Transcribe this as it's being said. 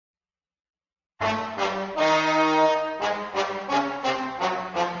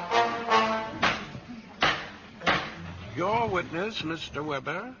Your witness, Mr.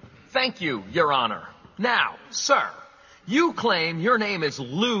 Weber. Thank you, Your Honor. Now, sir, you claim your name is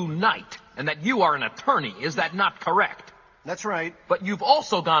Lou Knight and that you are an attorney. Is that not correct? That's right. But you've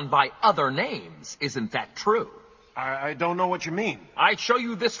also gone by other names. Isn't that true? I don't know what you mean. I show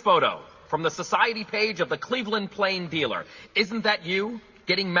you this photo from the society page of the Cleveland Plain Dealer. Isn't that you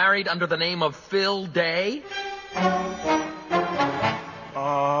getting married under the name of Phil Day?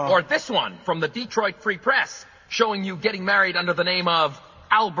 Or this one from the Detroit Free Press, showing you getting married under the name of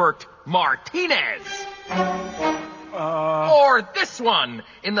Albert Martinez. Or this one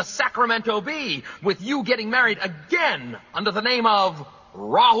in the Sacramento Bee, with you getting married again under the name of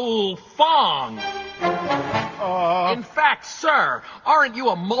Raoul Fong. In fact, sir, aren't you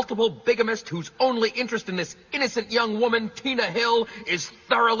a multiple bigamist whose only interest in this innocent young woman, Tina Hill, is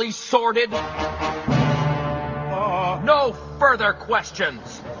thoroughly sordid? No further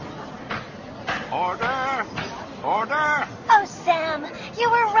questions. Order! Order! Oh, Sam, you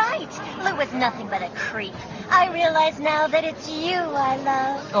were right. Lou was nothing but a creep. I realize now that it's you I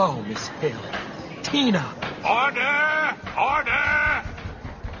love. Oh, Miss Hill. Tina. Order! Order!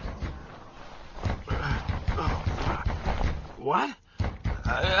 What?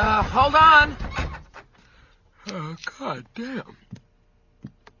 Hold on. Oh, God damn.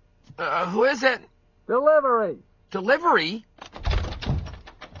 Who is it? Delivery. Delivery?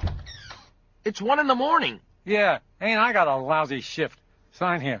 It's 1 a.m. Yeah, ain't I got a lousy shift.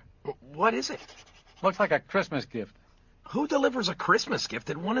 Sign here. What is it? Looks like a Christmas gift. Who delivers a Christmas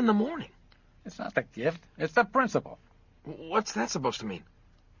gift at 1 a.m? It's not the gift. It's the principal. What's that supposed to mean?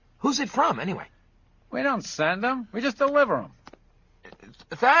 Who's it from, anyway? We don't send them. We just deliver them.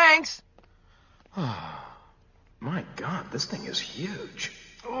 Thanks. My God, this thing is huge.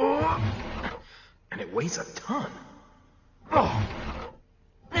 And it weighs a ton.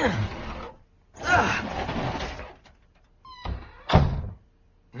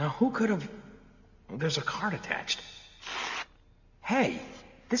 Now, who could have... There's a card attached. Hey,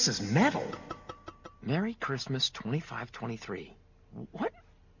 this is metal. Merry Christmas 2523. What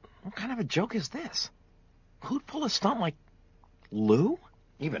kind of a joke is this? Who'd pull a stunt like Lou?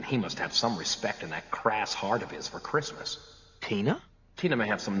 Even he must have some respect in that crass heart of his for Christmas. Tina? Tina may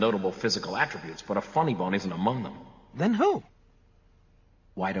have some notable physical attributes, but a funny bone isn't among them. Then who?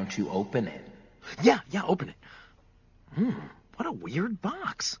 Why don't you open it? Yeah, open it. What a weird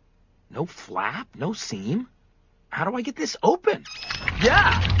box. No flap, no seam. How do I get this open?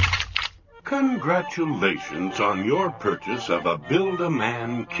 Yeah! Congratulations on your purchase of a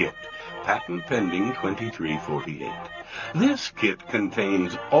Build-A-Man kit, patent pending 2348. This kit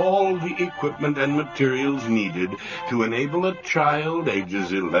contains all the equipment and materials needed to enable a child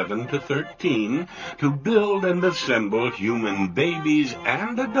ages 11 to 13 to build and assemble human babies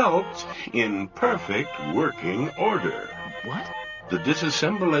and adults in perfect working order. What? The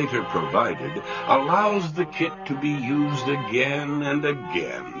disassemblator provided allows the kit to be used again and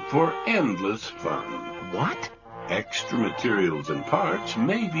again for endless fun. What? Extra materials and parts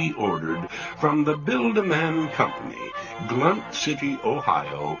may be ordered from the Build-A-Man Company, Glunt City,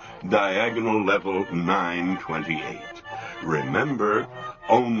 Ohio, diagonal level 928. Remember,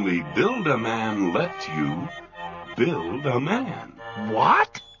 only Build-A-Man lets you build a man.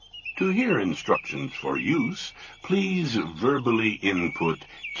 What? To hear instructions for use, please verbally input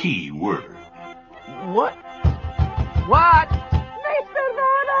keyword. What? What? Mr.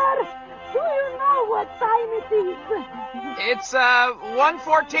 Weber, do you know what time it is? It's,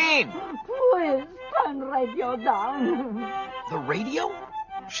 1:14. Please turn radio down. The radio?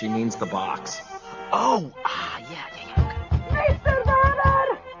 She means the box. Oh, yeah. Mr.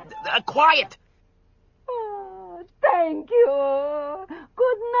 Weber! Quiet! Thank you.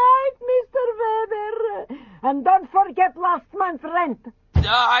 Good night, Mr. Weber. And don't forget last month's rent.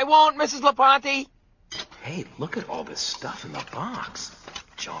 I won't, Mrs. LaPonte. Hey, look at all this stuff in the box.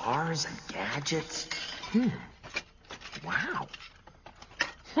 Jars and gadgets. Wow.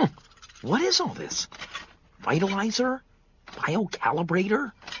 What is all this? Vitalizer?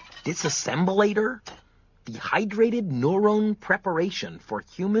 Biocalibrator? Disassemblator? Dehydrated neuron preparation for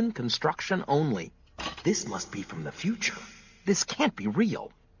human construction only. This must be from the future. This can't be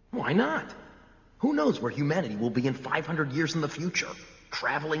real. Why not? Who knows where humanity will be in 500 years in the future?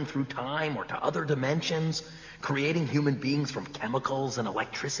 Traveling through time or to other dimensions, creating human beings from chemicals and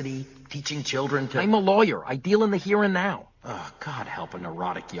electricity, teaching children to... I'm a lawyer. I deal in the here and now. Oh, God help a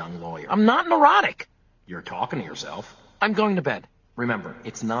neurotic young lawyer. I'm not neurotic. You're talking to yourself. I'm going to bed. Remember,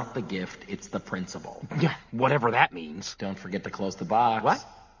 it's not the gift, it's the principle. Yeah, whatever that means. Don't forget to close the box. What?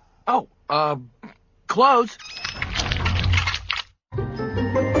 Oh, close.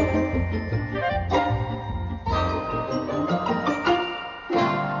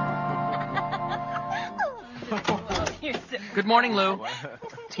 You're so... Good morning, Lou.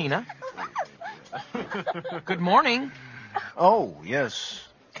 Tina. Good morning. Oh, yes,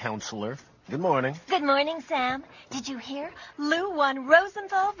 counselor. Good morning. Good morning, Sam. Did you hear? Lou won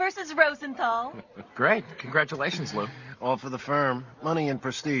Rosenthal versus Rosenthal. Great. Congratulations, Lou. All for the firm. Money and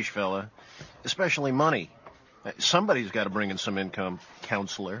prestige, fella. Especially money. Somebody's got to bring in some income,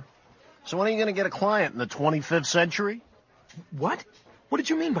 counselor. So when are you going to get a client in the 25th century? What? What did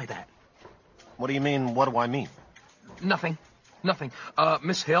you mean by that? What do you mean, what do I mean? Nothing.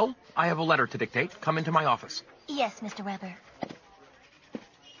 Miss Hill, I have a letter to dictate. Come into my office. Yes, Mr. Weber.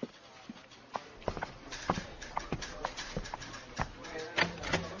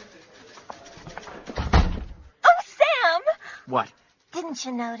 Oh, Sam! What? Didn't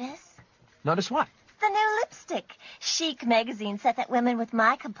you notice? Notice what? The new lipstick. Chic magazine said that women with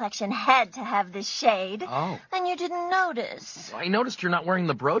my complexion had to have this shade. Oh. And you didn't notice. I noticed you're not wearing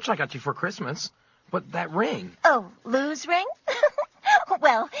the brooch I got you for Christmas. But that ring. Oh, Lou's ring?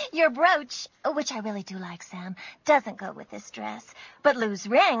 Well, your brooch, which I really do like, Sam, doesn't go with this dress. But Lou's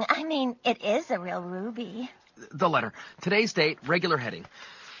ring, I mean, it is a real ruby. The letter. Today's date, regular heading.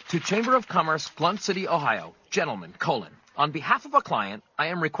 To Chamber of Commerce, Blunt City, Ohio. Gentlemen, : on behalf of a client, I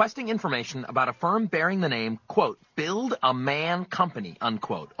am requesting information about a firm bearing the name, quote, Build a Man Company,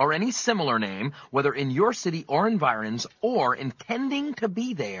 unquote, or any similar name, whether in your city or environs, or intending to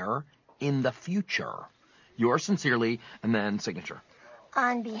be there in the future. Yours sincerely, and then signature.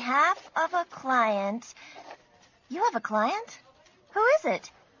 On behalf of a client... You have a client? Who is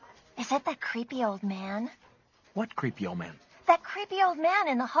it? Is it that creepy old man? What creepy old man? That creepy old man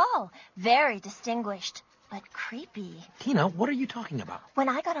in the hall. Very distinguished, but creepy. Tina, what are you talking about? When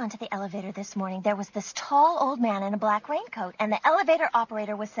I got onto the elevator this morning, there was this tall old man in a black raincoat, and the elevator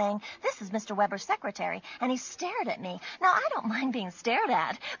operator was saying, "This is Mr. Weber's secretary," and he stared at me. Now, I don't mind being stared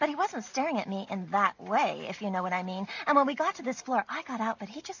at, but he wasn't staring at me in that way, if you know what I mean. And when we got to this floor, I got out, but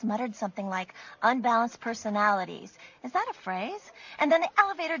he just muttered something like, "unbalanced personalities." Is that a phrase? And then the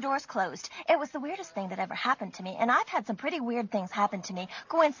elevator doors closed. It was the weirdest thing that ever happened to me, and I've had some pretty weird things happen to me,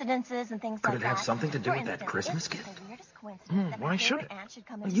 coincidences and things like that. Could it have something to do For with that instance, Christmas it was gift? the weirdest coincidence that my Why should favorite it? aunt should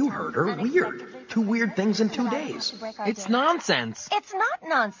come into You town heard her. unexpectedly Weird. for 2 weird Christmas, things in and 2 I had days. to break our It's date. nonsense. It's not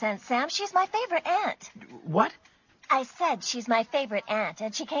nonsense, Sam. She's my favorite aunt. What? I said she's my favorite aunt,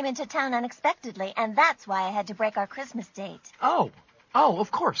 and she came into town unexpectedly, and that's why I had to break our Christmas date. Oh,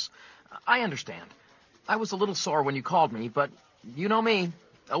 of course. I understand. I was a little sore when you called me, but you know me.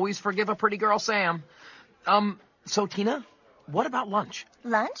 Always forgive a pretty girl, Sam. So, Tina, what about lunch?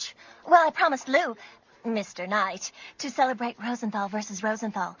 Lunch? Well, I promised Lou, Mr. Knight, to celebrate Rosenthal versus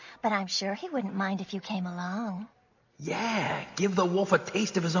Rosenthal, but I'm sure he wouldn't mind if you came along. Yeah, give the wolf a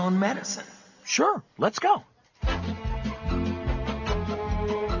taste of his own medicine. Sure, let's go.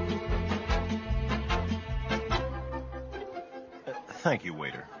 Thank you,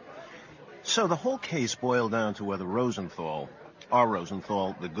 waiter. So the whole case boiled down to whether Rosenthal, our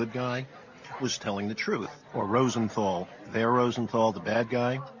Rosenthal, the good guy, was telling the truth, or Rosenthal, their Rosenthal, the bad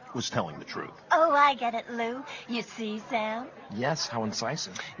guy, was telling the truth. Oh, I get it, Lou. You see, Sam? Yes, how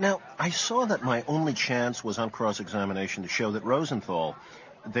incisive. Now, I saw that my only chance was on cross-examination to show that Rosenthal,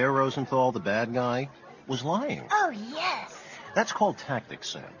 their Rosenthal, the bad guy, was lying. Oh, yes. That's called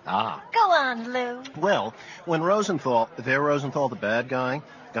tactics, Sam. Ah. Go on, Lou. Well, when Rosenthal, their Rosenthal, the bad guy,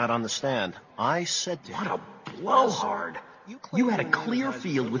 got on the stand, I said to him... What a blowhard. You had a clear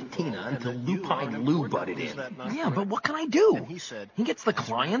field with Tina until Lupine Lou butted in. Yeah, but what can I do? He gets the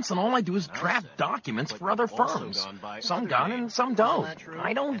clients, and all I do is draft documents for other firms. Some got it and some don't.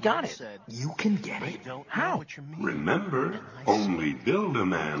 I don't got it. You can get it. How? Remember, only Build a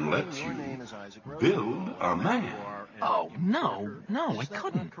Man lets you build a man. Oh, no, I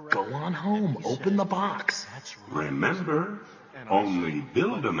couldn't. Go on home. Open the box. Remember, only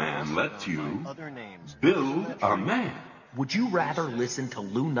Build a Man lets you build a man. Would you rather listen to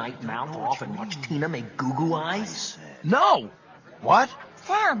Lou Knight mouth off and watch Tina make goo-goo eyes? No! What?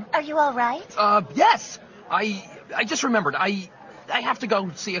 Sam, are you all right? Yes! I just remembered. I have to go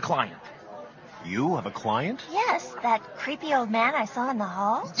see a client. You have a client? Yes, that creepy old man I saw in the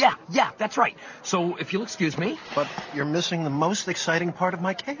hall. Yeah, that's right. So, if you'll excuse me... But you're missing the most exciting part of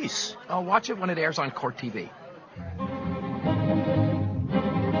my case. I'll watch it when it airs on Court TV.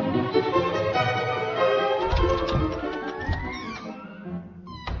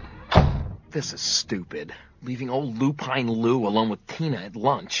 This is stupid. Leaving old Lupine Lou alone with Tina at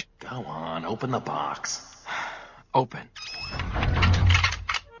lunch. Go on, open the box. Open.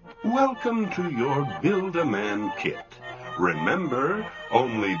 Welcome to your Build-A-Man kit. Remember,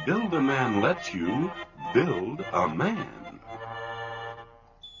 only Build-A-Man lets you build a man.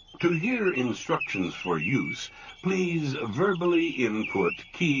 To hear instructions for use, please verbally input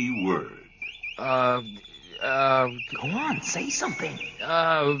key word. Go on, say something.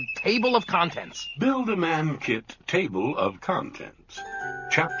 Table of contents. Build-A-Man kit table of contents.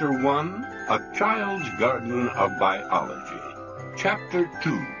 Chapter 1, A Child's Garden of Biology. Chapter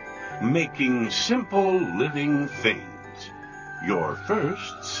 2, Making Simple Living Things. Your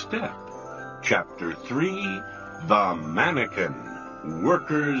first step. Chapter 3, The Mannequin,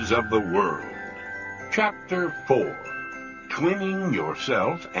 Workers of the World. Chapter 4, Twinning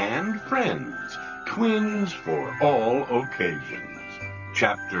Yourself and Friends, Twins for All Occasions.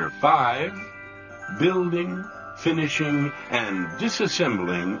 Chapter 5, Building, Finishing, and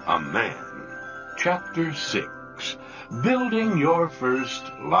Disassembling a Man. Chapter 6, Building Your First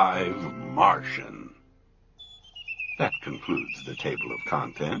Live Martian. That concludes the table of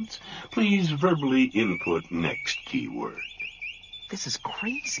contents. Please verbally input next keyword. This is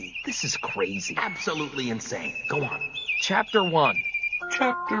crazy. This is crazy. Absolutely insane. Go on. Chapter 1.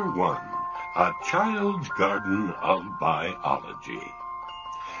 Chapter 1, A Child's Garden of Biology.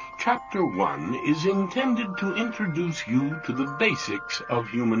 Chapter 1 is intended to introduce you to the basics of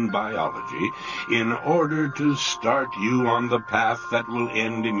human biology in order to start you on the path that will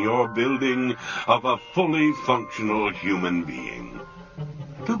end in your building of a fully functional human being.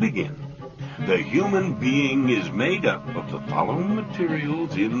 To begin, the human being is made up of the following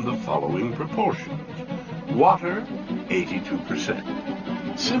materials in the following proportions. Water,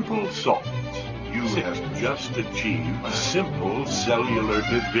 82%. Simple salts. You have just achieved simple cellular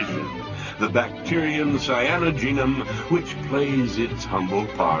division, the bacterium cyanogenum, which plays its humble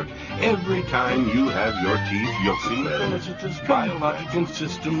part every time you have your teeth. You'll see that biological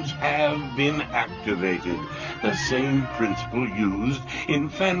systems have been activated, the same principle used in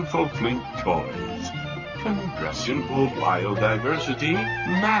fan-fulfilling toys. Simple biodiversity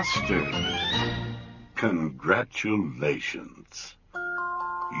mastered. Congratulations.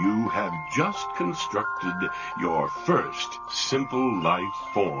 You have just constructed your first simple life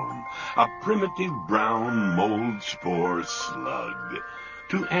form, a primitive brown mold spore slug.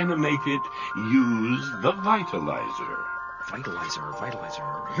 To animate it, use the vitalizer. Vitalizer.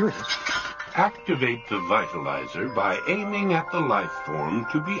 Here it is. Activate the vitalizer by aiming at the life form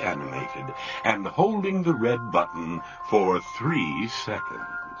to be animated and holding the red button for 3 seconds.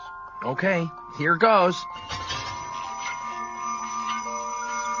 Okay, here goes.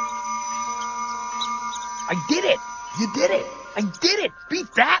 I did it! You did it! I did it!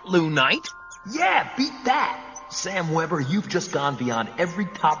 Beat that, Lou Knight! Yeah, beat that! Sam Weber, you've just gone beyond every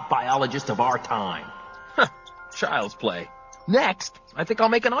top biologist of our time. Huh, child's play. Next, I think I'll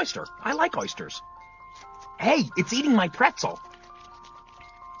make an oyster. I like oysters. Hey, it's eating my pretzel.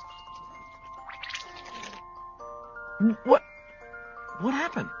 What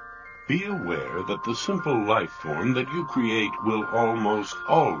happened? Be aware that the simple life form that you create will almost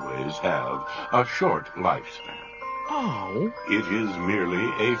always have a short lifespan. Oh. It is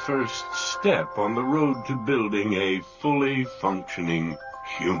merely a first step on the road to building a fully functioning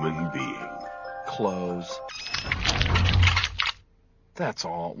human being. Close. That's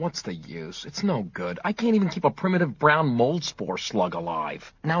all. What's the use? It's no good. I can't even keep a primitive brown mold spore slug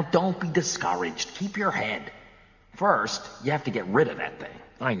alive. Now don't be discouraged. Keep your head. First, you have to get rid of that thing.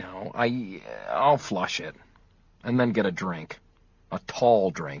 I know. I'll flush it. And then get a drink. A tall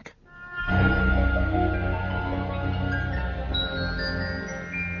drink.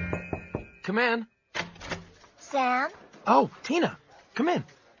 Come in. Sam? Oh, Tina. Come in.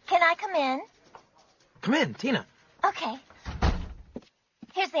 Can I come in? Come in, Tina. Okay.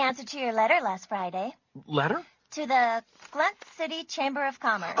 Here's the answer to your letter last Friday. Letter? To the Glunt City Chamber of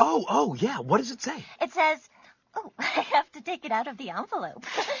Commerce. Oh, yeah. What does it say? It says... Oh, I have to take it out of the envelope.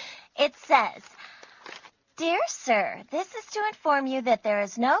 It says, Dear Sir, this is to inform you that there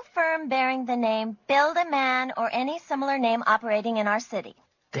is no firm bearing the name Build-A-Man or any similar name operating in our city.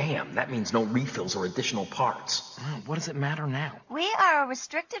 Damn, that means no refills or additional parts. What does it matter now? We are a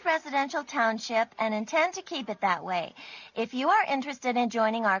restricted residential township and intend to keep it that way. If you are interested in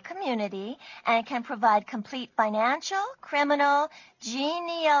joining our community and can provide complete financial, criminal,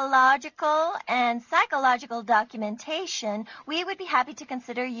 genealogical, and psychological documentation, we would be happy to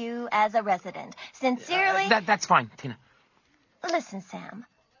consider you as a resident. Sincerely... That's fine, Tina. Listen, Sam,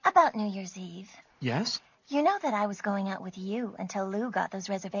 about New Year's Eve. Yes? You know that I was going out with you until Lou got those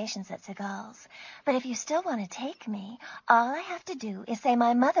reservations at Seagal's. But if you still want to take me, all I have to do is say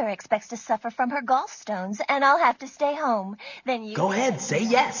my mother expects to suffer from her gallstones, and I'll have to stay home. Then you... Go ahead, say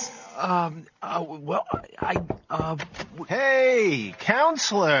yes. Hey,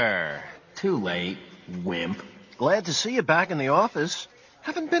 counselor. Too late, wimp. Glad to see you back in the office.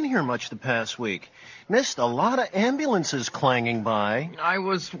 Haven't been here much the past week. Missed a lot of ambulances clanging by. I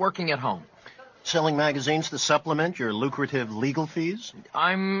was working at home. Selling magazines to supplement your lucrative legal fees?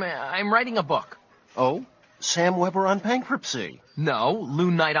 I'm writing a book. Oh? Sam Weber on bankruptcy? No, Lou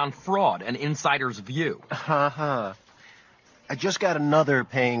Knight on fraud, an insider's view. Ha. I just got another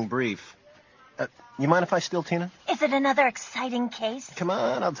paying brief. You mind if I steal Tina? Is it another exciting case? Come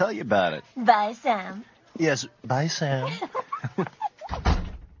on, I'll tell you about it. Bye, Sam. Yes, bye, Sam.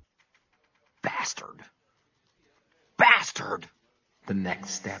 Bastard! The next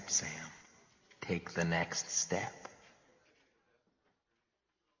step, Sam. Take the next step.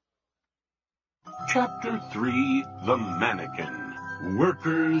 Chapter 3, The Mannequin,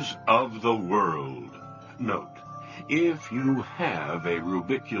 Workers of the World. Note, if you have a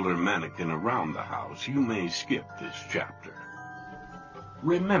rubicular mannequin around the house, you may skip this chapter.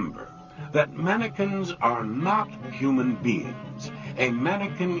 Remember that mannequins are not human beings. A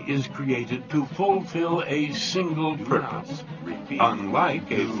mannequin is created to fulfill a single purpose.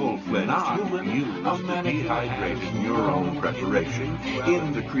 Unlike a full-fledged human, a mannequin dehydrated neuron preparation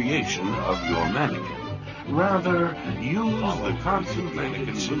in the creation of your mannequin. Rather, use the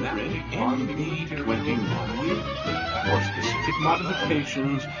concentrated synthetic NB21. For specific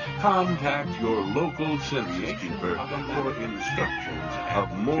modifications, contact your local census keeper for instructions.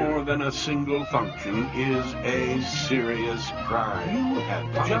 Of more than a single function is a serious crime. You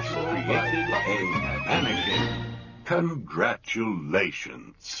have just created a mannequin.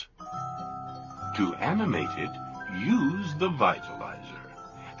 Congratulations. To animate it, use the vitalizer.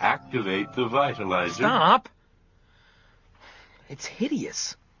 Activate the vitalizer. Stop! It's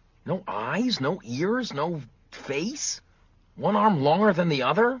hideous. No eyes, no ears, no face. One arm longer than the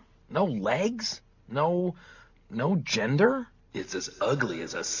other. No legs. No gender. It's as ugly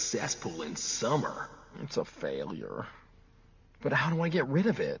as a cesspool in summer. It's a failure. But how do I get rid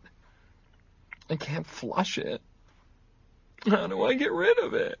of it? I can't flush it. How do I get rid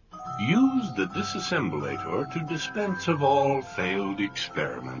of it? Use the disassemblator to dispense of all failed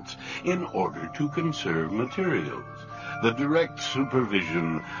experiments in order to conserve materials. The direct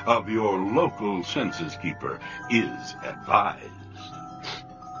supervision of your local census keeper is advised.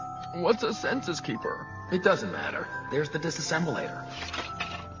 What's a census keeper? It doesn't matter. There's the disassemblator.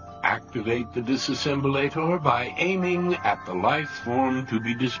 Activate the disassemblator by aiming at the life form to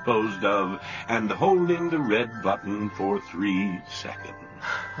be disposed of and holding the red button for 3 seconds.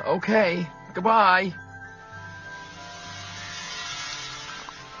 Okay, goodbye.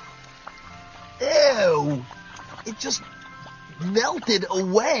 Ew! It just melted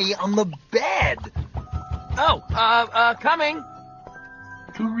away on the bed. Oh, coming.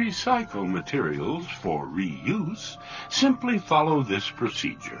 To recycle materials for reuse, simply follow this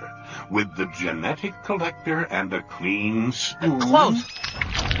procedure. With the genetic collector and a clean spoon... Close!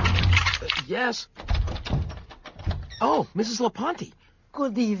 Yes? Oh, Mrs. LaPonte.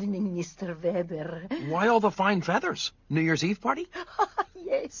 Good evening, Mr. Weber. Why all the fine feathers? New Year's Eve party?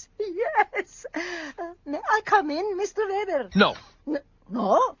 Yes. May I come in, Mr. Weber? No.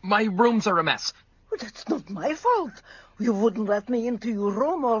 No? My rooms are a mess. Well, that's not my fault. You wouldn't let me into your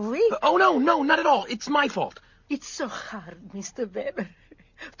room all week. Oh, no, not at all. It's my fault. It's so hard, Mr. Weber,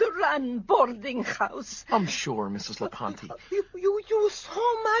 to run boarding house. I'm sure, Mrs. LaPonte. You do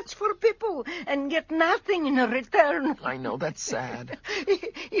so much for people and get nothing in return. I know, that's sad.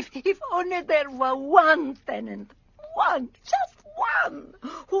 If only there were one tenant, just one,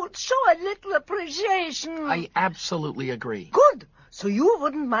 who'd show a little appreciation. I absolutely agree. Good. So you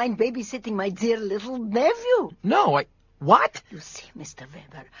wouldn't mind babysitting my dear little nephew? No, What? You see, Mr.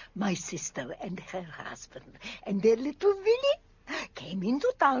 Weber, my sister and her husband and their little Willie came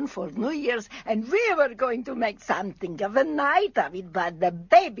into town for New Year's, and we were going to make something of a night of it, but the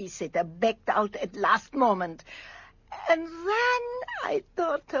babysitter backed out at last moment. And then I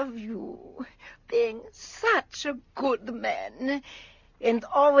thought of you, being such a good man, and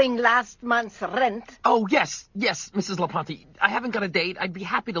owing last month's rent. Oh, yes, Mrs. LaPonte. I haven't got a date. I'd be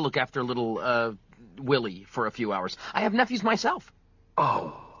happy to look after little, Willie for a few hours. I have nephews myself.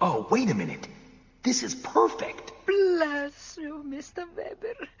 Oh, wait a minute. This is perfect. Bless you, Mr.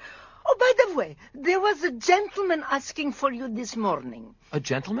 Weber. Oh, by the way, there was a gentleman asking for you this morning. A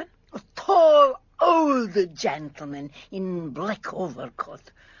gentleman? A tall, old gentleman in black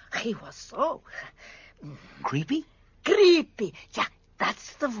overcoat. He was so Creepy? Creepy. Yeah,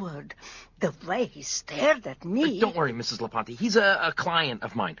 that's the word. The way he stared at me. Don't worry, Mrs. Laponte. He's a client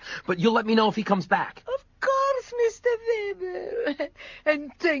of mine. But you'll let me know if he comes back. Of course, Mr. Weber.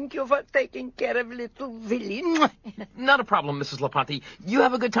 And thank you for taking care of little Willie. Not a problem, Mrs. Laponte. You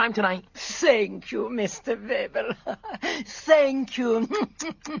have a good time tonight. Thank you, Mr. Weber. Thank you.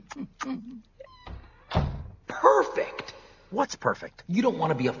 Perfect. What's perfect? You don't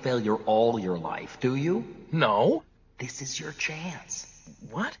want to be a failure all your life, do you? No. This is your chance.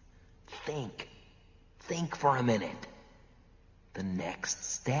 What? Think. Think for a minute. The next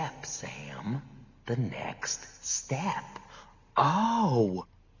step, Sam. The next step. Oh.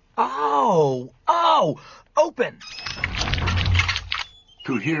 Open.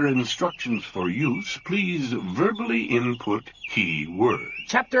 To hear instructions for use, please verbally input key words.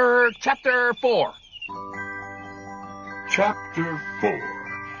 Chapter 4. Chapter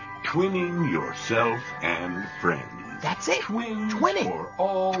 4. Twinning yourself and friends. That's it. Twins Twinning. for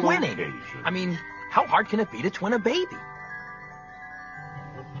all Twinning. occasions. I mean, how hard can it be to twin a baby?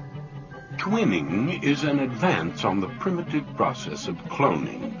 Twinning is an advance on the primitive process of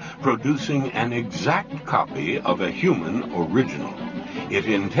cloning, producing an exact copy of a human original. It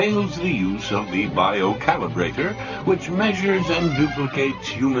entails the use of the biocalibrator, which measures and duplicates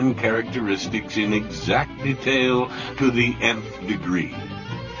human characteristics in exact detail to the nth degree.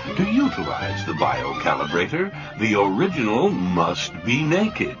 To utilize the biocalibrator, the original must be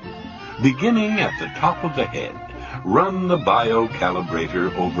naked. Beginning at the top of the head, run the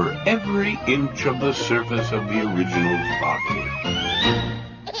biocalibrator over every inch of the surface of the original's body.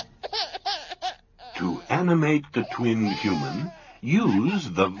 To animate the twinned human, use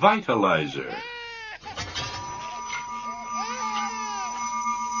the vitalizer.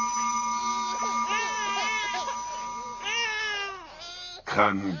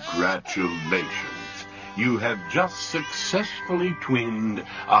 Congratulations. You have just successfully twinned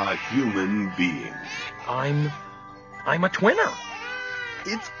a human being. I'm a twinner.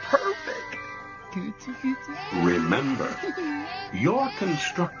 It's perfect. Remember, your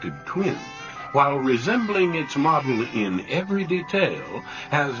constructed twin, while resembling its model in every detail,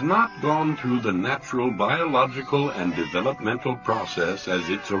 has not gone through the natural biological and developmental process as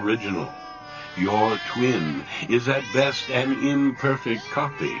its original. Your twin is at best an imperfect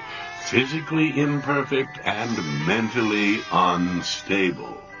copy, physically imperfect and mentally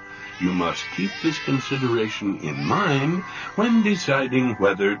unstable. You must keep this consideration in mind when deciding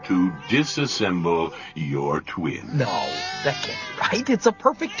whether to disassemble your twin. No, that can't be right. It's a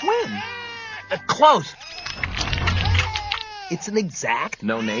perfect twin. Close. It's an exact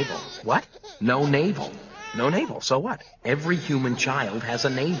no navel. What? No navel. No navel. So what? Every human child has a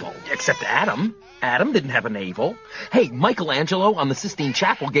navel. Except Adam. Adam didn't have a navel. Hey, Michelangelo on the Sistine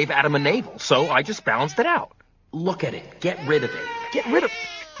Chapel gave Adam a navel, so I just balanced it out. Look at it. Get rid of it. Get rid of...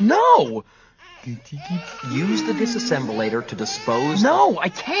 No! Use the disassemblator to dispose... No, I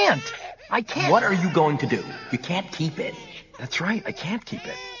can't. I can't. What are you going to do? You can't keep it. That's right, I can't keep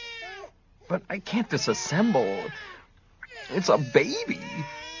it. But I can't disassemble. It's a baby.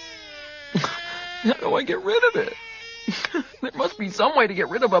 How do I get rid of it? There must be some way to get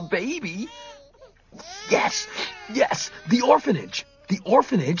rid of a baby. Yes, the orphanage. The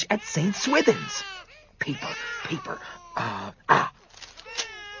orphanage at St. Swithin's. Paper.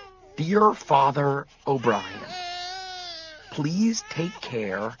 Dear Father O'Brien, please take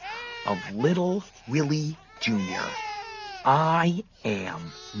care of little Willie Jr. I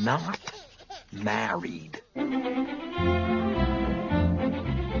am not married.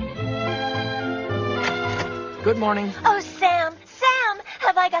 Good morning. Oh, Sam,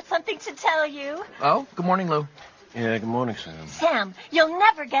 have I got something to tell you? Oh, good morning, Lou. Yeah, good morning, Sam. Sam, you'll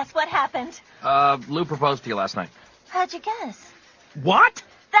never guess what happened. Lou proposed to you last night. How'd you guess? What?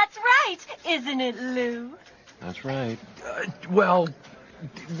 That's right, isn't it, Lou? That's right. Well,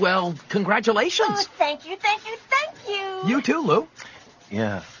 congratulations. Oh, thank you. You too, Lou.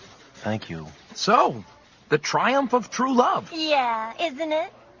 Yeah, thank you. So, the triumph of true love. Yeah, isn't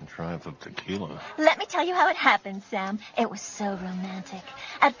it? The triumph of tequila. Let me tell you how it happened, Sam. It was so romantic.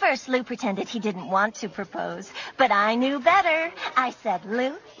 At first, Lou pretended he didn't want to propose, but I knew better. I said,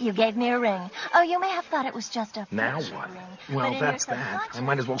 Lou, you gave me a ring. Oh, you may have thought it was just a Now friendship what? ring, Well, but in that's your that. I subconscious,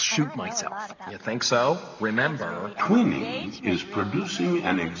 might as well and shoot I know a myself. lot about You that. think so? Remember. Twinning is producing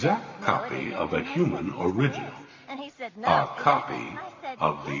an exact copy of a human original. And he said, no, A it copy isn't. I said,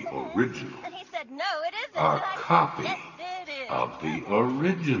 of "Yes, the it is." original. And he said, no, it isn't. A And I said, copy "Yes, it is." of the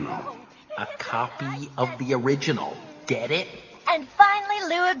original. A copy of the original. Get it? And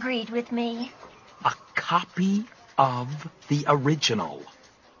finally, Lou agreed with me. A copy of the original.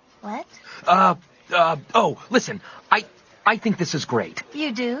 What? Listen, I think this is great.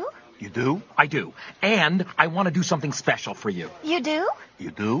 You do? You do? I do. And I want to do something special for you. You do?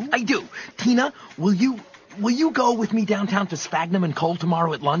 You do? I do. Tina, will you go with me downtown to Sphagnum and Cole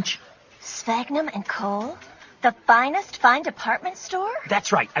tomorrow at lunch? Sphagnum and Cole? The finest fine department store?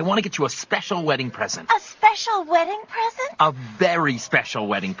 That's right. I want to get you a special wedding present. A special wedding present? A very special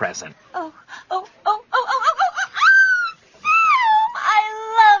wedding present. Oh, Sam!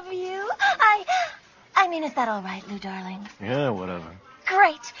 I love you. I mean, is that all right, Lou, darling? Yeah, whatever.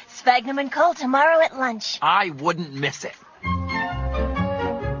 Great. Sphagnum and Cole tomorrow at lunch. I wouldn't miss it.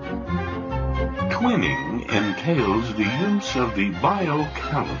 Twinning entails the use of the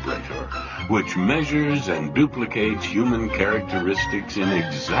biocalibrator, which measures and duplicates human characteristics in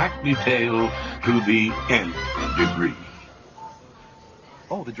exact detail to the nth degree.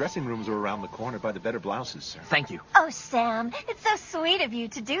 Oh, the dressing rooms are around the corner by the better blouses, sir. Thank you. Oh, Sam, it's so sweet of you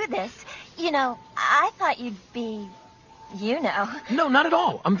to do this. You know, I thought you'd be, No, not at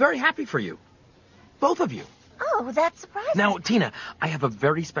all. I'm very happy for you. Both of you. Oh, that's surprising. Now, Tina, I have a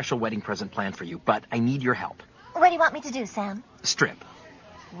very special wedding present planned for you, but I need your help. What do you want me to do, Sam? Strip.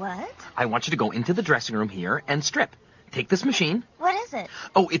 What? I want you to go into the dressing room here and strip. Take this machine. What is it?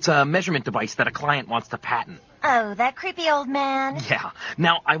 Oh, it's a measurement device that a client wants to patent. Oh, that creepy old man. Yeah.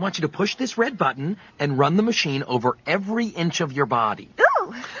 Now, I want you to push this red button and run the machine over every inch of your body.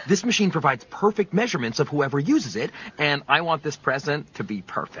 Ooh! This machine provides perfect measurements of whoever uses it, and I want this present to be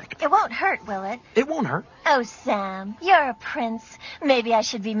perfect. It won't hurt, will it? It won't hurt. Oh, Sam, you're a prince. Maybe I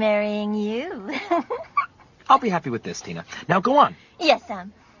should be marrying you. I'll be happy with this, Tina. Now, go on. Yes,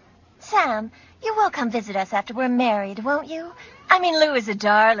 Sam. Sam, you will come visit us after we're married, won't you? I mean, Lou is a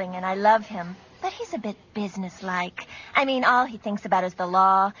darling, and I love him. But he's a bit businesslike. I mean, all he thinks about is the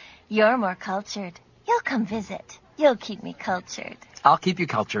law. You're more cultured. You'll come visit. You'll keep me cultured. I'll keep you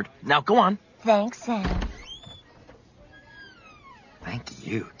cultured. Now, go on. Thanks, Sam. Thank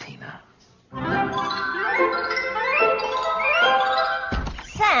you, Tina.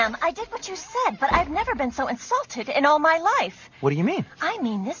 Sam, I did what you said, but I've never been so insulted in all my life. What do you mean? I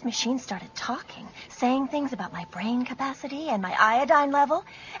mean, this machine started talking, saying things about my brain capacity and my iodine level,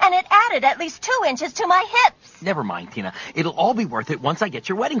 and it added at least 2 inches to my hips. Never mind, Tina. It'll all be worth it once I get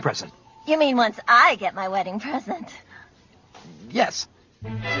your wedding present. You mean once I get my wedding present? Yes.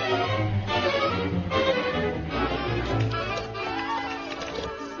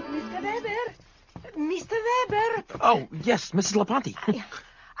 Mr. Weber. Oh, yes, Mrs. Laponte.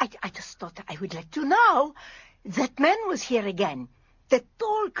 I just thought I would let you know that man was here again. That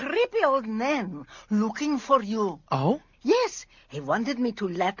tall, creepy old man looking for you. Oh? Yes, he wanted me to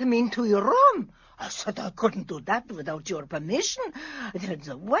let him into your room. I said I couldn't do that without your permission.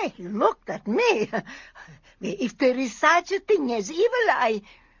 The way he looked at me. If there is such a thing as evil,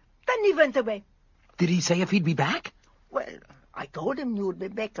 then he went away. Did he say if he'd be back? Well, I told him you would be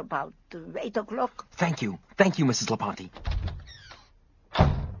back about 8 o'clock. Thank you. Thank you, Mrs. Laponte.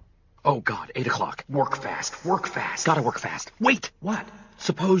 Oh, God, 8 o'clock. Work fast. Work fast. Gotta work fast. Wait! What?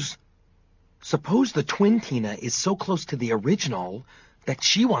 Suppose the twin Tina is so close to the original that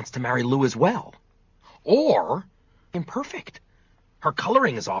she wants to marry Lou as well. Or imperfect. Her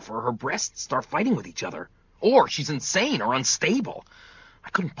coloring is off, or her breasts start fighting with each other. Or she's insane or unstable. I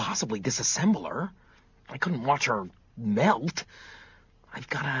couldn't possibly disassemble her. I couldn't watch her melt. I've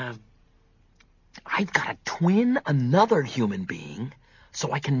gotta twin another human being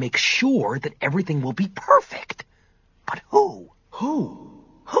so I can make sure that everything will be perfect. But who? Who?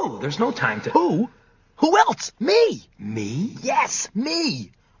 There's no time to... Who? Who else? Me! Me? Yes,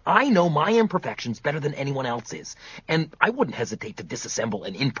 me! I know my imperfections better than anyone else's, and I wouldn't hesitate to disassemble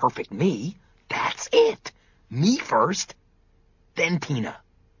an imperfect me. That's it. Me first, then Tina.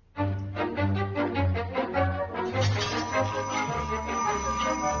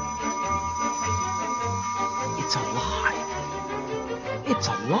 It's alive. It's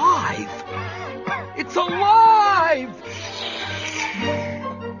alive. It's alive!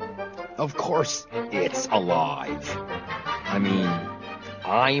 Of course it's alive. I mean,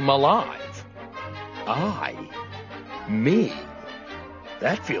 I'm alive. Me.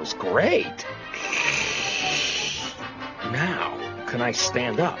 That feels great. Now, can I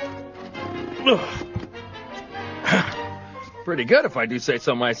stand up? Ugh. Pretty good if I do say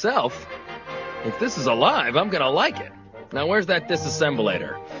so myself. If this is alive, I'm gonna like it. Now, where's that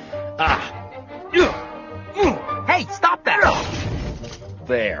disassemblator? Hey, stop that!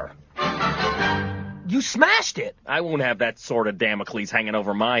 There. You smashed it! I won't have that sword of Damocles hanging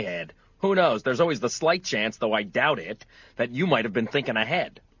over my head. Who knows? There's always the slight chance, though I doubt it, that you might have been thinking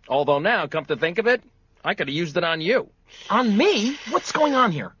ahead. Although now, come to think of it, I could have used it on you. On me? What's going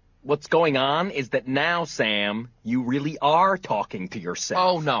on here? What's going on is that now, Sam, you really are talking to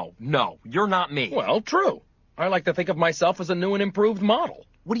yourself. Oh, no, you're not me. Well, true. I like to think of myself as a new and improved model.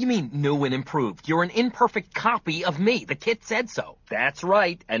 What do you mean, new and improved? You're an imperfect copy of me. The kit said so. That's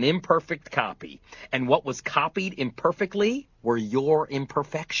right, an imperfect copy. And what was copied imperfectly were your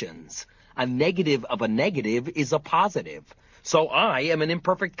imperfections. A negative of a negative is a positive. So I am an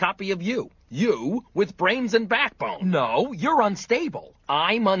imperfect copy of you. You with brains and backbone. No, you're unstable.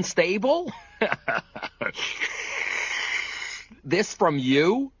 I'm unstable? This from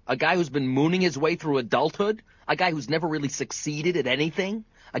you? A guy who's been mooning his way through adulthood? A guy who's never really succeeded at anything?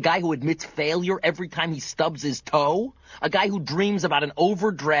 A guy who admits failure every time he stubs his toe? A guy who dreams about an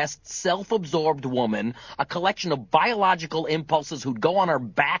overdressed, self-absorbed woman, a collection of biological impulses who'd go on her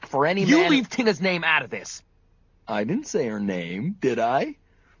back for any man... You leave Tina's name out of this. I didn't say her name, did I?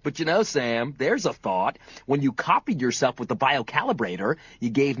 But you know, Sam, there's a thought. When you copied yourself with the biocalibrator,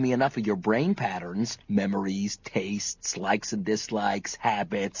 you gave me enough of your brain patterns, memories, tastes, likes and dislikes,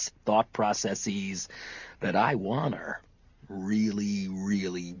 habits, thought processes, that I want her really,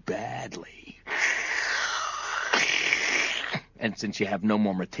 really badly. And since you have no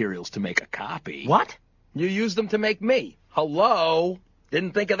more materials to make a copy... What? You used them to make me. Hello?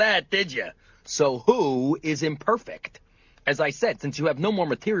 Didn't think of that, did you? So who is imperfect? As I said, since you have no more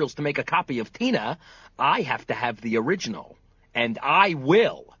materials to make a copy of Tina, I have to have the original. And I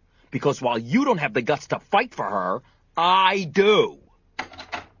will. Because while you don't have the guts to fight for her, I do.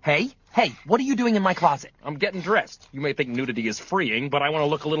 Hey, what are you doing in my closet? I'm getting dressed. You may think nudity is freeing, but I want to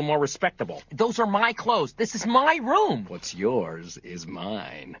look a little more respectable. Those are my clothes. This is my room. What's yours is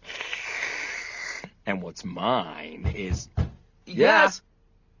mine. And what's mine is... Yes?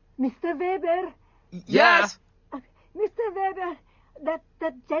 Mr. Weber? Yes? Mr. Weber, that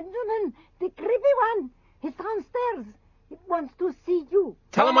gentleman, the creepy one, he's downstairs. He wants to see you.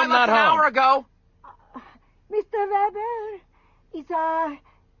 Tell him I'm not home. An hour ago. Mr. Weber,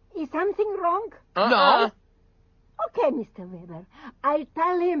 is something wrong? No. Okay, Mr. Weber, I'll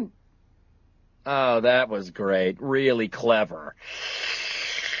tell him. Oh, that was great. Really clever.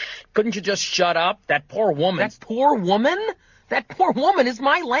 Couldn't you just shut up? That poor woman. That poor woman? That poor woman is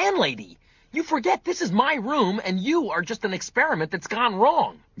my landlady. You forget this is my room, and you are just an experiment that's gone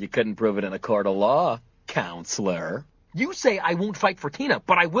wrong. You couldn't prove it in a court of law, counselor. You say I won't fight for Tina,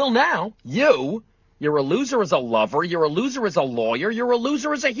 but I will now. You're a loser as a lover, you're a loser as a lawyer, you're a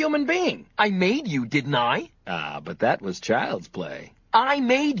loser as a human being. I made you, didn't I? Ah, but that was child's play. I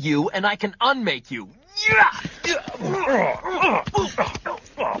made you, and I can unmake you.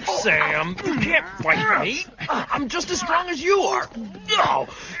 Sam, you can't fight me. I'm just as strong as you are.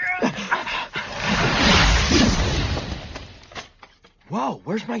 Whoa,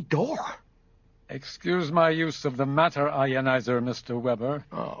 where's my door? Excuse my use of the matter ionizer, Mr. Weber.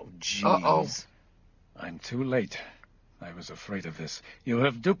 Oh, jeez. I'm too late. I was afraid of this. You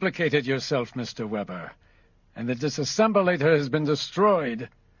have duplicated yourself, Mr. Weber, and the disassemblator has been destroyed.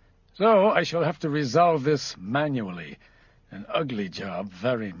 So I shall have to resolve this manually. An ugly job,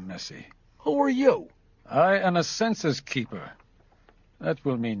 very messy. Who are you? I am a census keeper. That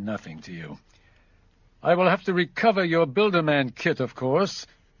will mean nothing to you. I will have to recover your Builderman kit, of course,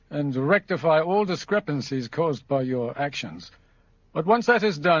 and rectify all discrepancies caused by your actions. But once that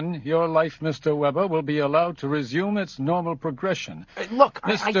is done, your life, Mr. Weber, will be allowed to resume its normal progression. Look,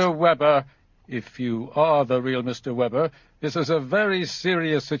 Mr. Weber, if you are the real Mr. Weber, this is a very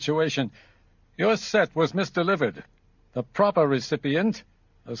serious situation. Your set was misdelivered. The proper recipient,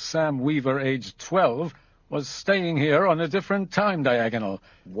 a Sam Weaver aged 12, was staying here on a different time diagonal.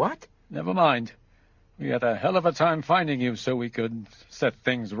 What? Never mind. We had a hell of a time finding you so we could set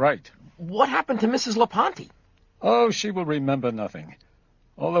things right. What happened to Mrs. LaPonte? Oh, she will remember nothing.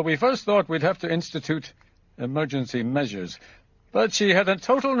 Although we first thought we'd have to institute emergency measures. But she had a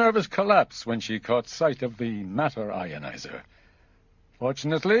total nervous collapse when she caught sight of the matter ionizer.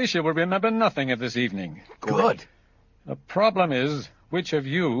 Fortunately, she will remember nothing of this evening. Good. The problem is, which of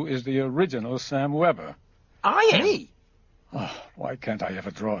you is the original Sam Weber? I am. Me. Oh, why can't I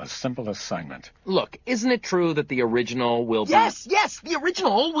ever draw a simple assignment? Look, isn't it true that the original will be... Yes, the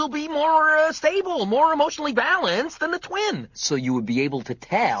original will be more stable, more emotionally balanced than the twin. So you would be able to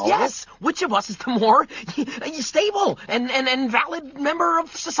tell... Yes, which of us is the more stable and valid member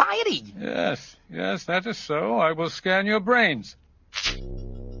of society. Yes, that is so. I will scan your brains.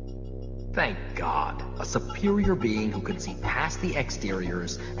 Thank God. A superior being who can see past the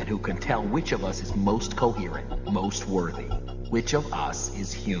exteriors and who can tell which of us is most coherent, most worthy. Which of us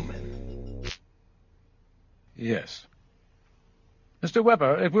is human. Yes. Mr.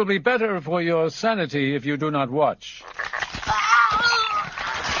 Weber, it will be better for your sanity if you do not watch.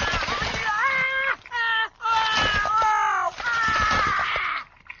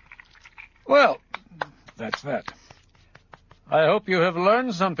 Well, that's that. I hope you have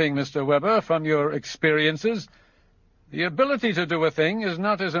learned something, Mr. Weber, from your experiences. The ability to do a thing is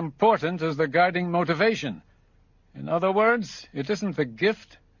not as important as the guiding motivation. In other words, it isn't the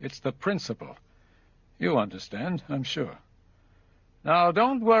gift, it's the principle. You understand, I'm sure. Now,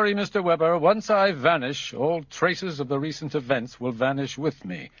 don't worry, Mr. Weber. Once I vanish, all traces of the recent events will vanish with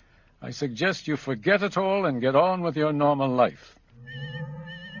me. I suggest you forget it all and get on with your normal life.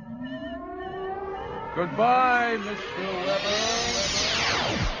 Goodbye, Mr. Weber.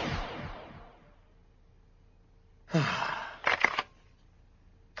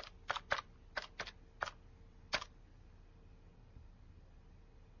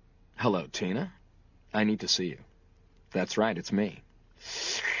 Hello, Tina. I need to see you. That's right, it's me.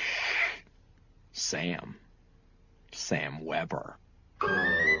 Sam Weber.